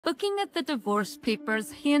Looking at the divorce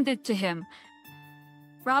papers handed to him,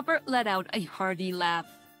 Robert let out a hearty laugh.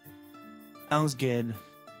 Sounds good.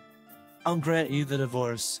 I'll grant you the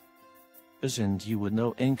divorce. And you with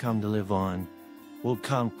no income to live on will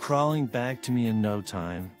come crawling back to me in no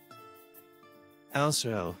time.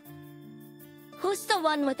 Also, Who's the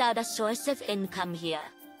one without a source of income here?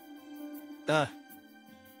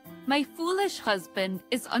 My foolish husband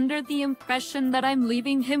is under the impression that I'm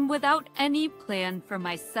leaving him without any plan for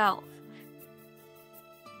myself.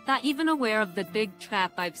 Not even aware of the big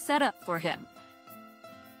trap I've set up for him.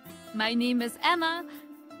 My name is Emma.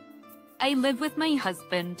 I live with my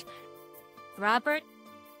husband, Robert,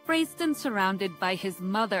 raised and surrounded by his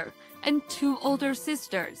mother and 2 older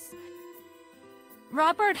sisters.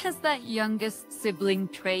 Robert has that youngest sibling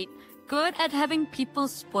trait, good at having people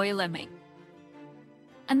spoil him.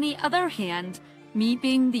 On the other hand, me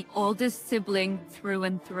being the oldest sibling through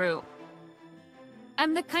and through.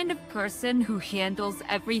 I'm the kind of person who handles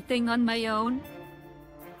everything on my own.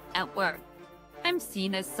 At work, I'm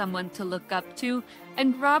seen as someone to look up to,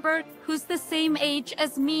 and Robert, who's the same age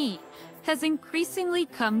as me, has increasingly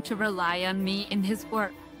come to rely on me in his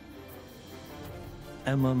work.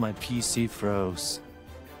 Emma, my PC froze.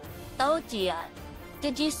 Oh dear.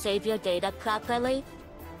 Did you save your data properly?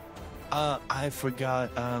 I forgot,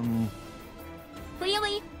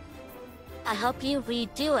 Really? I help you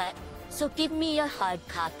redo it, so give me your hard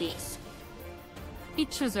copies.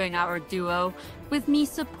 Featuring our duo, with me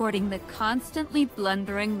supporting the constantly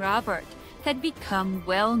blundering Robert, had become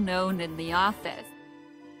well known in the office.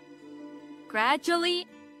 Gradually,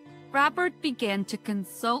 Robert began to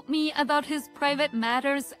consult me about his private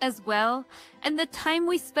matters as well, and the time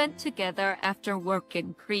we spent together after work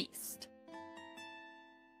increased.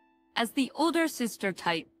 As the older sister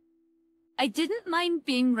type, I didn't mind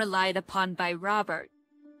being relied upon by Robert.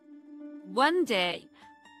 One day,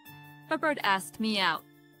 Robert asked me out.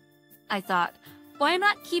 I thought, why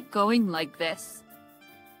not keep going like this?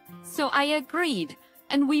 So I agreed,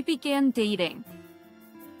 and we began dating.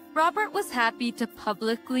 Robert was happy to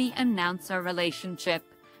publicly announce our relationship,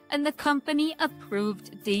 and the company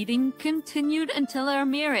approved dating continued until our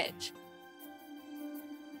marriage.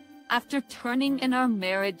 After turning in our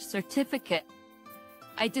marriage certificate,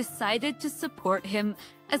 I decided to support him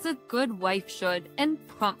as a good wife should and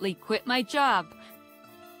promptly quit my job.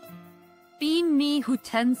 Being me who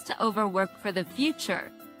tends to overwork for the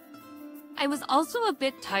future, I was also a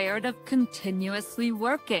bit tired of continuously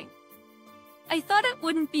working. I thought it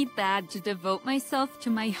wouldn't be bad to devote myself to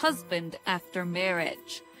my husband after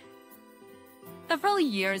marriage. Several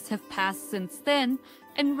years have passed since then,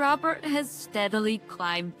 and Robert has steadily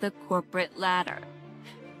climbed the corporate ladder.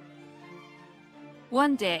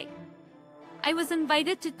 One day, I was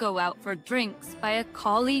invited to go out for drinks by a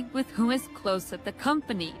colleague with whom is close at the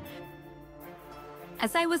company.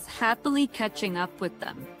 As I was happily catching up with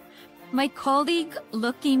them, my colleague,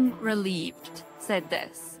 looking relieved, said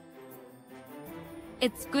this.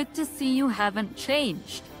 "It's good to see you haven't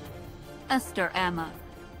changed, Esther Emma."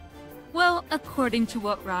 Well, according to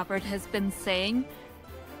what Robert has been saying.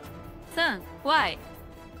 Son, why?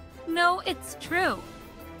 No, it's true.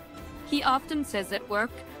 He often says at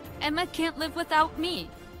work, Emma can't live without me.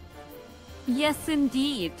 Yes,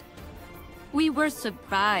 indeed. We were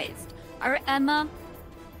surprised. Our Emma...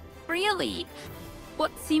 Really?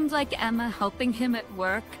 What seemed like Emma helping him at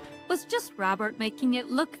work was just Robert making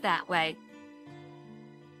it look that way.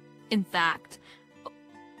 In fact,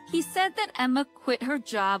 he said that Emma quit her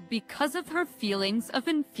job because of her feelings of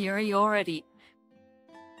inferiority.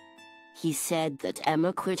 He said that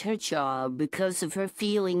Emma quit her job because of her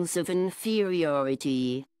feelings of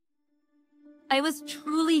inferiority. I was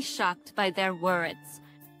truly shocked by their words.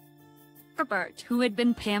 Robert, who had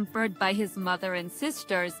been pampered by his mother and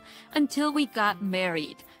sisters until we got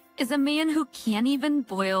married, is a man who can't even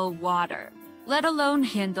boil water, let alone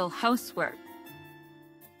handle housework.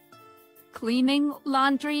 Cleaning,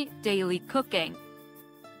 laundry, daily cooking.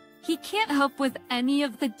 He can't help with any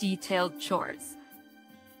of the detailed chores.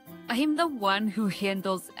 I'm the one who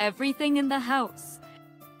handles everything in the house.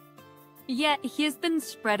 Yet he has been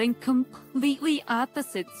spreading completely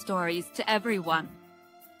opposite stories to everyone.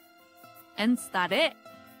 And's that it?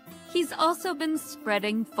 He's also been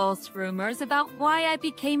spreading false rumors about why I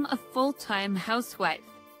became a full-time housewife.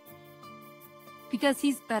 Because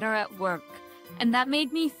he's better at work, and that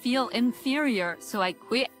made me feel inferior, so I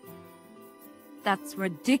quit. That's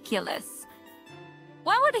ridiculous.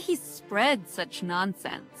 Why would he spread such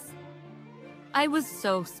nonsense? I was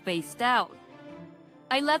so spaced out.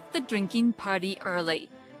 I left the drinking party early.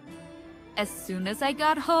 As soon as I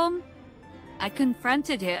got home, I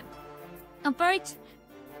confronted him. Bert,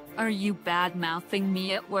 Are you bad-mouthing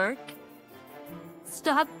me at work?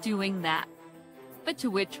 Stop doing that. But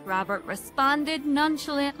to which Robert responded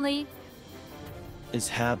nonchalantly, It's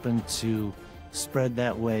happened to spread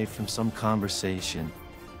that way from some conversation.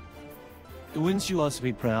 Wouldn't you also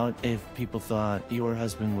be proud if people thought your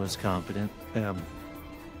husband was competent?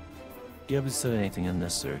 You haven't said anything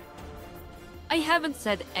unnecessary. I haven't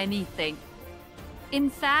said anything. In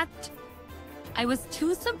fact, I was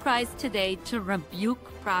too surprised today to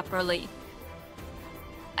rebuke properly.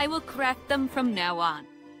 I will correct them from now on.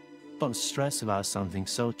 Don't stress about something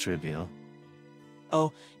so trivial.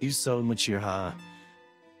 Oh, you're so mature, huh?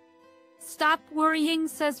 Stop worrying,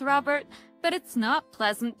 says Robert, but it's not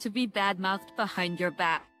pleasant to be bad-mouthed behind your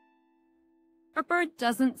back. Robert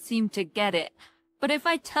doesn't seem to get it, but if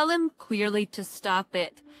I tell him clearly to stop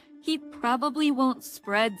it, he probably won't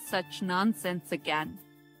spread such nonsense again.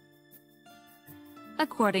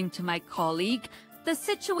 According to my colleague, the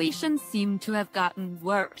situation seemed to have gotten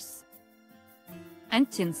worse. And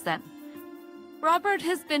since then, Robert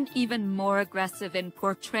has been even more aggressive in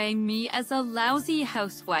portraying me as a lousy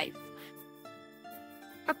housewife.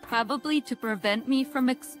 Probably to prevent me from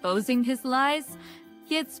exposing his lies,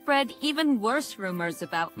 he had spread even worse rumors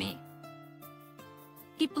about me.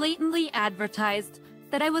 He blatantly advertised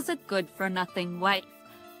that I was a good-for-nothing wife,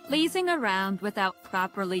 lazing around without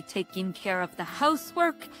properly taking care of the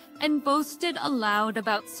housework, and boasted aloud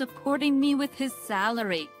about supporting me with his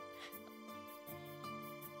salary.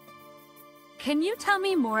 Can you tell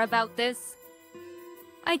me more about this?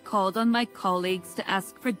 I called on my colleagues to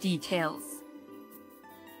ask for details.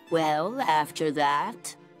 Well, after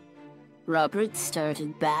that, Robert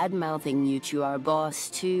started bad-mouthing you to our boss,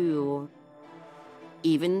 too.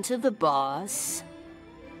 Even to the boss.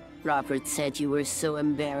 Robert said you were so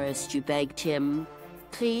embarrassed you begged him,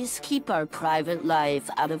 please keep our private life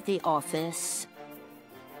out of the office.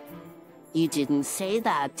 You didn't say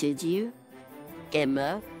that, did you,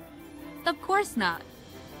 Emma? Of course not.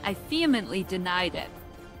 I vehemently denied it.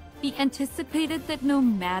 He anticipated that no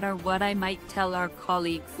matter what I might tell our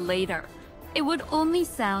colleagues later, it would only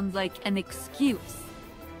sound like an excuse.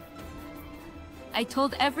 I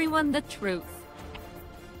told everyone the truth.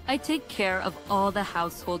 I take care of all the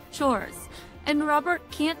household chores, and Robert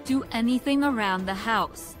can't do anything around the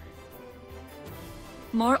house.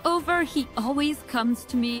 Moreover, he always comes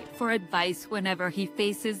to me for advice whenever he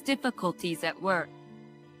faces difficulties at work.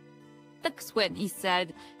 That's when he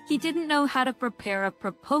said he didn't know how to prepare a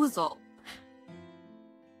proposal.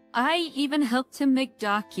 I even helped him make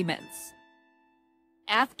documents.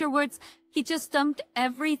 Afterwards, he just dumped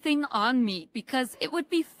everything on me because it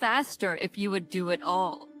would be faster if you would do it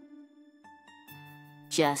all.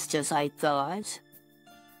 Just as I thought.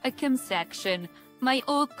 A section, my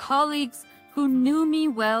old colleagues who knew me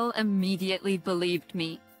well immediately believed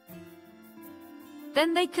me.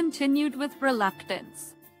 Then they continued with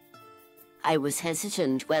reluctance. I was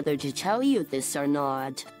hesitant whether to tell you this or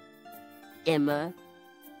not, Emma.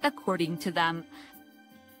 According to them,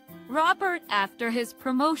 Robert, after his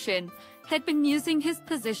promotion, had been using his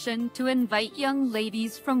position to invite young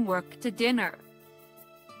ladies from work to dinner.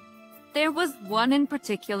 There was one in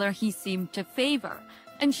particular he seemed to favor,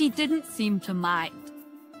 and she didn't seem to mind.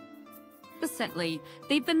 Recently,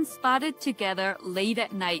 they've been spotted together late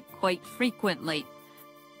at night quite frequently.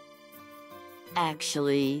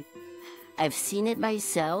 Actually, I've seen it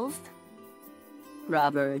myself.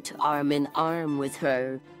 Robert, arm in arm with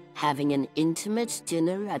her, having an intimate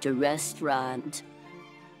dinner at a restaurant.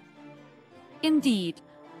 Indeed,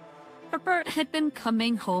 Robert had been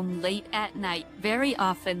coming home late at night very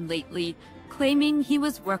often lately, claiming he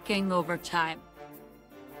was working overtime.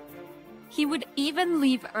 He would even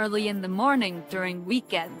leave early in the morning during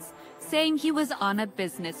weekends, saying he was on a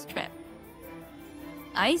business trip.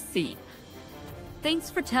 I see. Thanks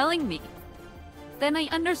for telling me. Then I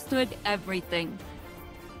understood everything.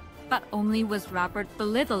 Not only was Robert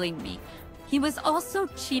belittling me, he was also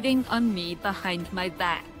cheating on me behind my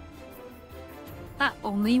back. Not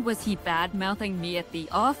only was he bad-mouthing me at the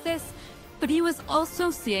office, but he was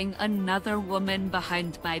also seeing another woman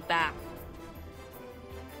behind my back.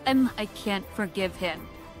 I can't forgive him.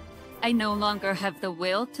 I no longer have the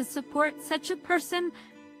will to support such a person.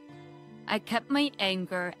 I kept my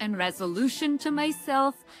anger and resolution to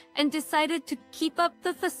myself and decided to keep up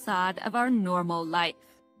the facade of our normal life.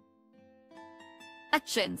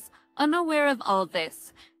 Hutchins, unaware of all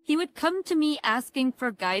this, he would come to me asking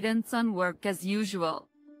for guidance on work as usual.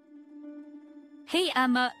 Hey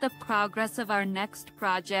Emma, the progress of our next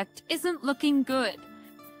project isn't looking good.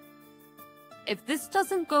 If this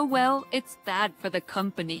doesn't go well, it's bad for the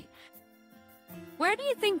company. where do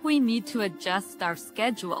you think we need to adjust our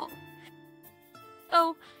schedule?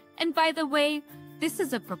 Oh, and by the way, this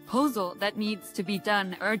is a proposal that needs to be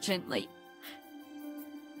done urgently.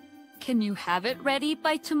 Can you have it ready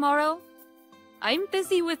by tomorrow? I'm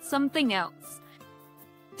busy with something else.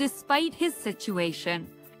 Despite his situation,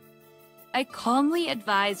 I calmly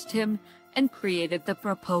advised him and created the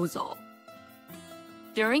proposal.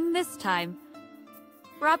 During this time,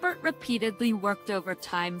 Robert repeatedly worked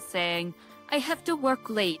overtime, saying, "I have to work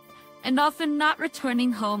late," and often not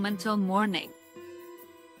returning home until morning.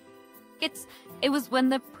 It was when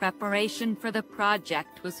the preparation for the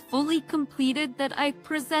project was fully completed that I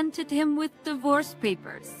presented him with divorce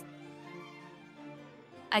papers.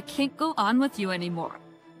 "I can't go on with you anymore.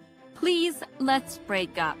 Please, let's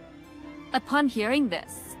break up." Upon hearing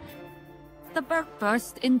this, the bird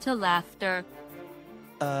burst into laughter.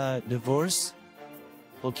 Divorce?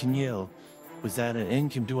 Well, Keneal, was that an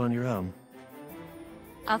income due on your own?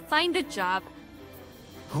 "I'll find a job."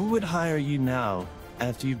 Who would hire you now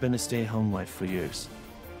after you've been a stay-at-home wife for years?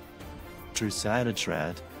 True side of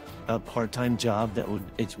trad, a part-time job that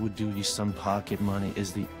would do you some pocket money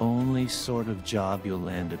is the only sort of job you'll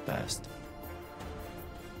land at best.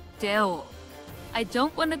 Dill, I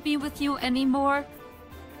don't want to be with you anymore.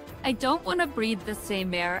 I don't want to breathe the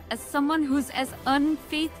same air as someone who's as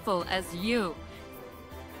unfaithful as you.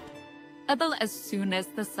 Although as soon as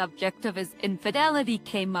the subject of his infidelity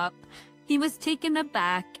came up, he was taken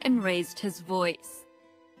aback and raised his voice.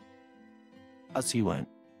 As he went,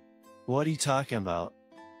 "What are you talking about?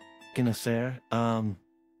 An affair?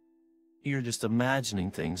 You're just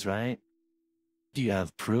imagining things, right? Do you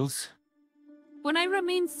have proof?" When I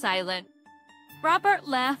remained silent, Robert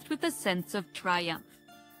laughed with a sense of triumph.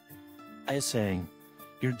 I was saying,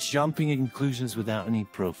 you're jumping at conclusions without any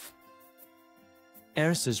proof.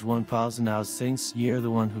 Ever since one pause and now thinks you're the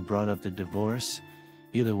one who brought up the divorce,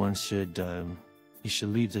 you're the one you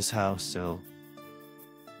should leave this house, so...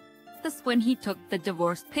 Thus, when he took the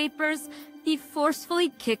divorce papers, he forcefully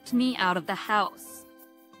kicked me out of the house.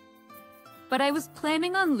 But I was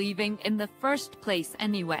planning on leaving in the first place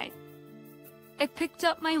anyway. I picked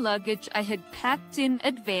up my luggage I had packed in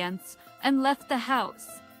advance and left the house.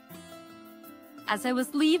 As I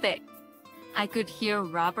was leaving, I could hear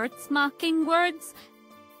Robert's mocking words.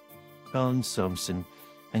 Colin Simpson,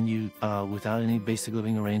 and you, without any basic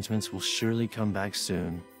living arrangements, will surely come back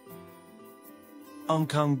soon. I'll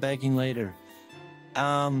come begging later.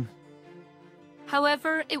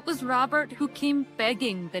 However, it was Robert who came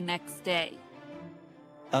begging the next day.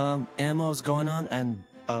 Ammo's going on, and,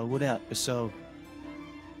 what else? So,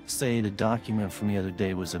 say the document from the other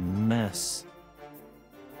day was a mess.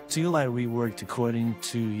 Till I reworked according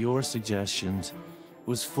to your suggestions,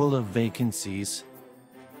 was full of vacancies.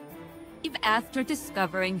 Even after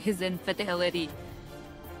discovering his infidelity,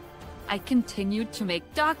 I continued to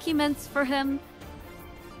make documents for him.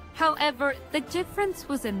 However, the difference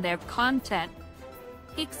was in their content.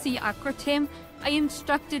 I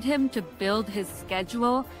instructed him to build his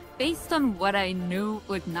schedule based on what I knew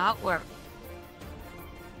would not work.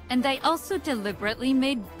 And I also deliberately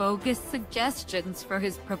made bogus suggestions for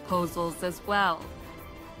his proposals as well.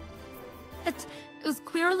 It was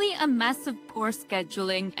clearly a mess of poor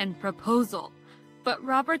scheduling and proposal, but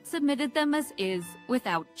Robert submitted them as is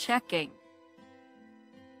without checking.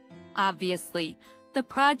 Obviously, the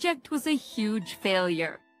project was a huge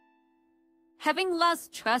failure. Having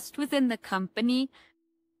lost trust within the company,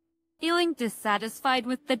 feeling dissatisfied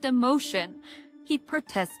with the demotion, he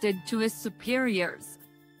protested to his superiors.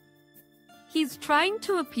 He's trying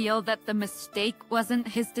to appeal that the mistake wasn't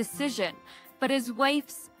his decision, but his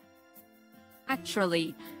wife's.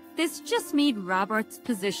 Actually, this just made Robert's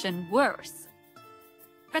position worse.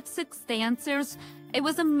 At the answers, it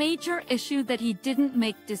was a major issue that he didn't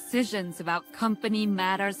make decisions about company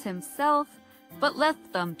matters himself, but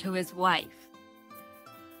left them to his wife.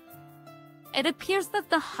 It appears that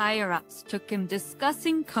the higher-ups took him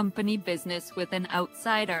discussing company business with an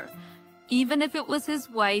outsider, even if it was his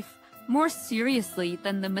wife, more seriously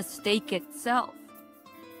than the mistake itself.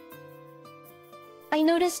 I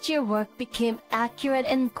noticed your work became accurate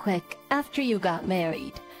and quick after you got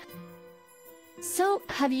married. So,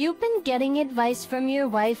 have you been getting advice from your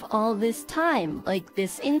wife all this time, like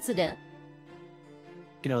this incident?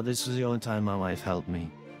 You know, this was the only time my wife helped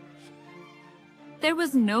me. There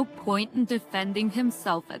was no point in defending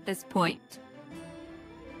himself at this point.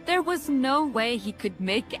 There was no way he could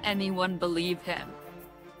make anyone believe him.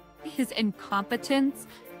 His incompetence,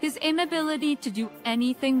 his inability to do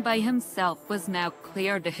anything by himself was now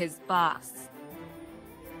clear to his boss.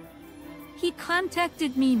 He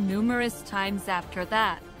contacted me numerous times after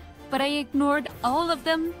that, but I ignored all of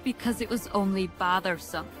them because it was only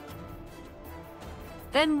bothersome.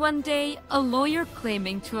 Then one day, a lawyer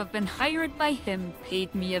claiming to have been hired by him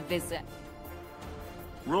paid me a visit.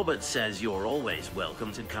 Robert says you're always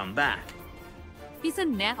welcome to come back. He's a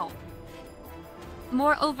now.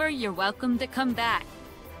 Moreover, you're welcome to come back.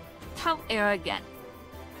 How arrogant.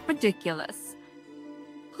 Ridiculous.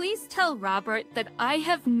 Please tell Robert that I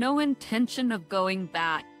have no intention of going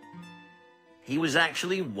back. He was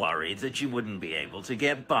actually worried that you wouldn't be able to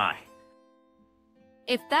get by.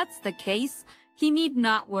 If that's the case, he need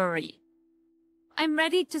not worry. I'm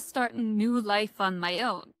ready to start a new life on my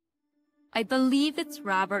own. I believe it's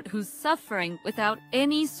Robert who's suffering without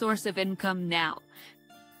any source of income now.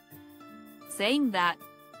 Saying that,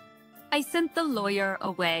 I sent the lawyer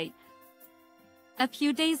away. A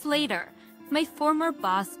few days later, my former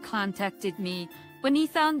boss contacted me when he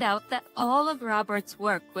found out that all of Robert's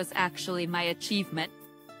work was actually my achievement.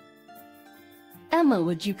 Emma,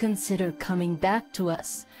 would you consider coming back to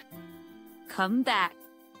us? Come back,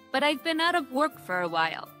 but I've been out of work for a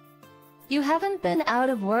while. You haven't been out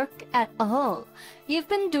of work at all. You've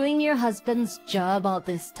been doing your husband's job all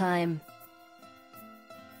this time.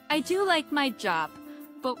 I do like my job,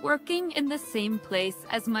 but working in the same place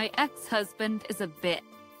as my ex-husband is a bit.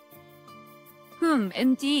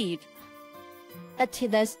 Indeed.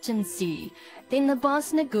 Atilestency. Then the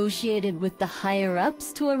boss negotiated with the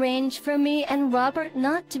higher-ups to arrange for me and Robert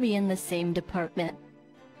not to be in the same department.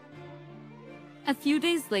 A few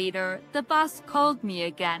days later, the boss called me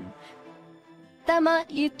again. Emma,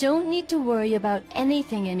 you don't need to worry about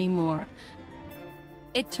anything anymore.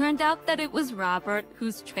 It turned out that it was Robert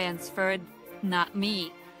who's transferred, not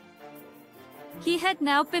me. He had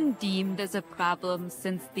now been deemed as a problem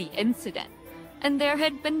since the incident, and there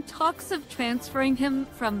had been talks of transferring him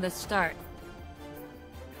from the start.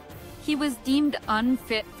 He was deemed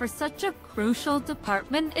unfit for such a crucial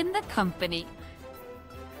department in the company.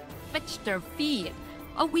 Mr. Feed,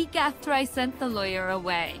 a week after I sent the lawyer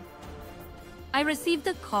away, I received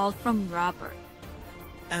a call from Robert.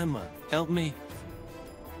 Emma, help me.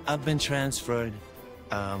 I've been transferred.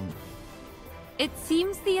 It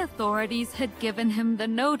seems the authorities had given him the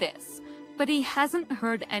notice, but he hasn't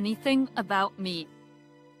heard anything about me.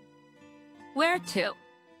 Where to?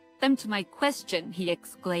 Then to my question, he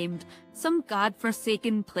exclaimed, some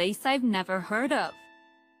godforsaken place I've never heard of.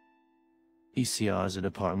 ECR is a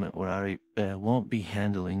department where I won't be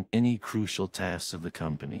handling any crucial tasks of the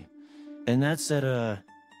company. And that's at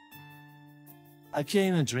I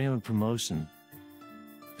can't even dream of promotion.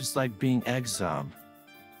 It's like being exiled.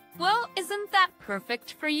 Well, isn't that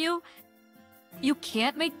perfect for you? You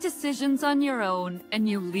can't make decisions on your own, and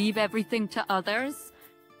you leave everything to others.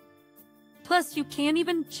 Plus, you can't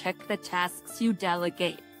even check the tasks you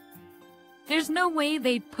delegate. There's no way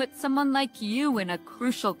they'd put someone like you in a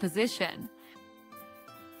crucial position.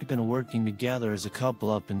 We've been working together as a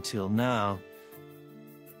couple up until now.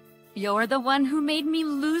 You're the one who made me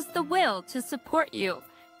lose the will to support you.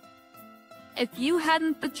 If you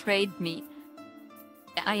hadn't betrayed me,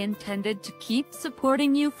 I intended to keep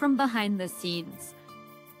supporting you from behind the scenes.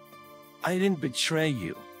 I didn't betray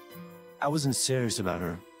you. I wasn't serious about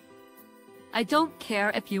her. I don't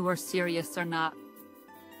care if you were serious or not.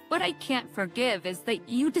 What I can't forgive is that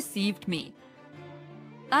you deceived me.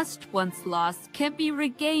 Lust once lost can't be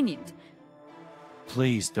regained.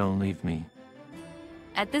 Please don't leave me.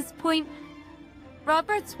 At this point,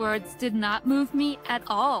 Robert's words did not move me at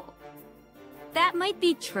all. That might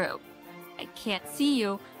be true. I can't see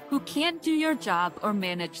you, who can't do your job or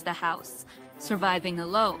manage the house, surviving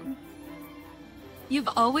alone. You've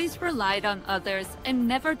always relied on others and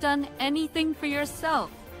never done anything for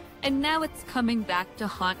yourself, and now it's coming back to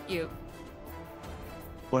haunt you.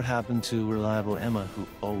 What happened to reliable Emma, who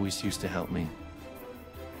always used to help me?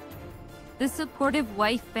 The supportive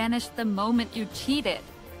wife vanished the moment you cheated.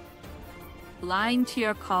 Lying to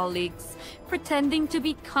your colleagues, pretending to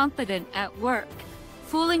be competent at work,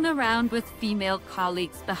 fooling around with female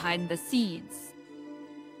colleagues behind the scenes.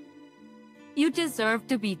 You deserve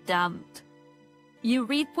to be dumped. You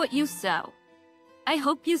reap what you sow. I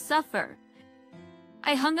hope you suffer.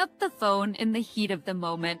 I hung up the phone in the heat of the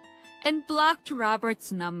moment and blocked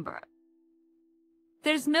Robert's number.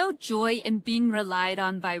 There's no joy in being relied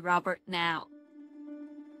on by Robert now.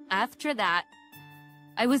 After that,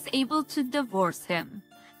 I was able to divorce him.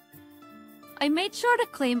 I made sure to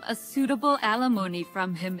claim a suitable alimony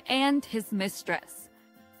from him and his mistress.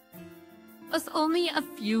 As only a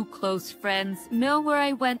few close friends know where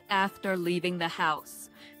I went after leaving the house.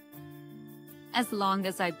 As long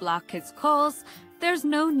as I block his calls, there's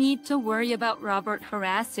no need to worry about Robert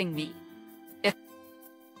harassing me.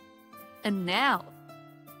 And now,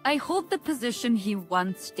 I hold the position he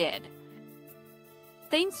once did.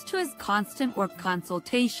 Thanks to his constant work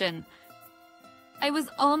consultation, I was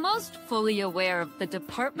almost fully aware of the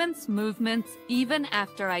department's movements even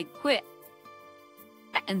after I quit.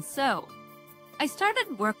 And so, I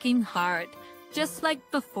started working hard, just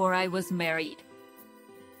like before I was married.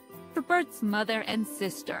 Robert's mother and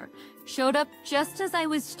sister showed up just as I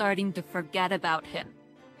was starting to forget about him.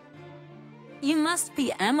 You must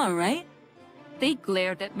be Emma, right? They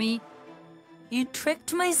glared at me. You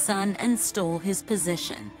tricked my son and stole his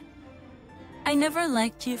position. I never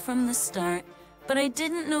liked you from the start, but I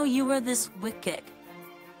didn't know you were this wicked.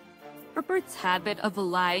 Robert's habit of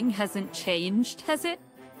lying hasn't changed, has it?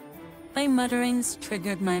 My mutterings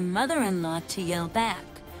triggered my mother-in-law to yell back,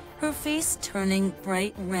 her face turning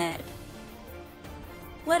bright red.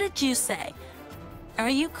 What did you say? Are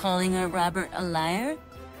you calling our Robert a liar?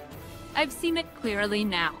 I've seen it clearly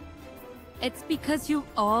now. It's because you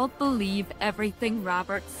all believe everything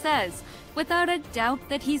Robert says, without a doubt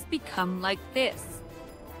that he's become like this.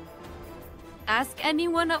 Ask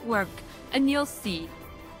anyone at work, and you'll see.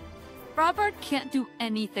 Robert can't do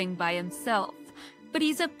anything by himself, but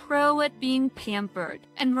he's a pro at being pampered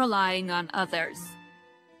and relying on others.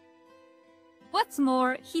 What's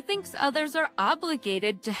more, he thinks others are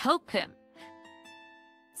obligated to help him.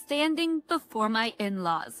 Standing before my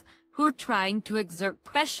in-laws, who are trying to exert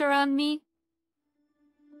pressure on me,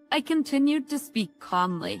 I continued to speak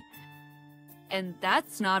calmly. And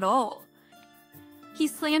that's not all. He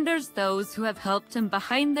slanders those who have helped him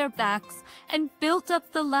behind their backs and built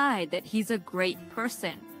up the lie that he's a great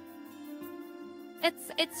person.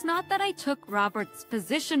 It's not that I took Robert's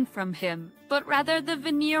position from him, but rather the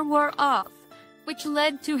veneer wore off, which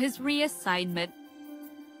led to his reassignment.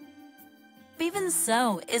 Even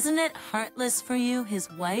so, isn't it heartless for you,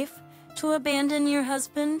 his wife, to abandon your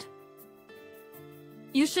husband?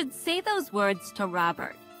 You should say those words to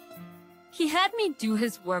Robert. He had me do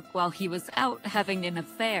his work while he was out having an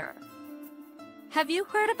affair. Have you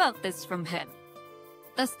heard about this from him?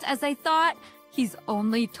 Just as I thought, he's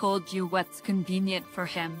only told you what's convenient for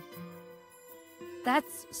him.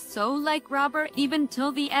 That's so like Robert even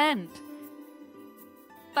till the end.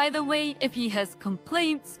 By the way, if he has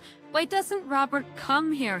complaints, why doesn't Robert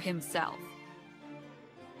come here himself?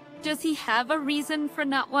 Does he have a reason for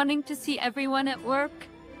not wanting to see everyone at work?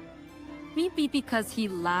 Maybe because he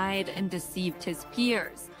lied and deceived his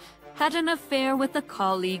peers, had an affair with a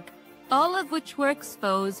colleague, all of which were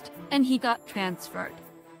exposed, and he got transferred.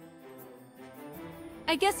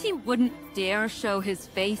 I guess he wouldn't dare show his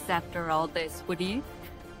face after all this, would he?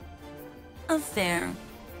 Affair.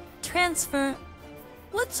 Transfer.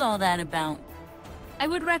 What's all that about? I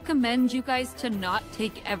would recommend you guys to not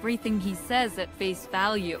take everything he says at face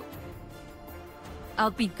value.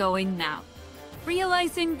 I'll be going now,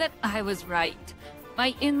 realizing that I was right.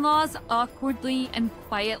 My in-laws awkwardly and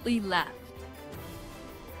quietly left.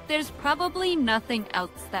 There's probably nothing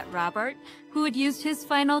else that Robert, who had used his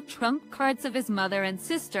final trump cards of his mother and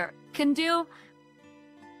sister, can do.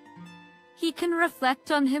 He can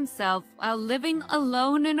reflect on himself while living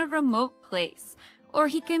alone in a remote place, or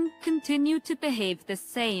he can continue to behave the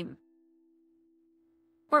same.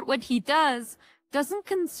 But what he does doesn't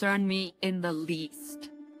concern me in the least.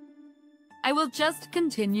 I will just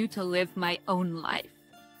continue to live my own life.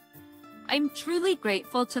 I'm truly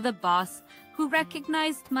grateful to the boss who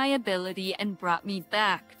recognized my ability and brought me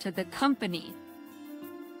back to the company.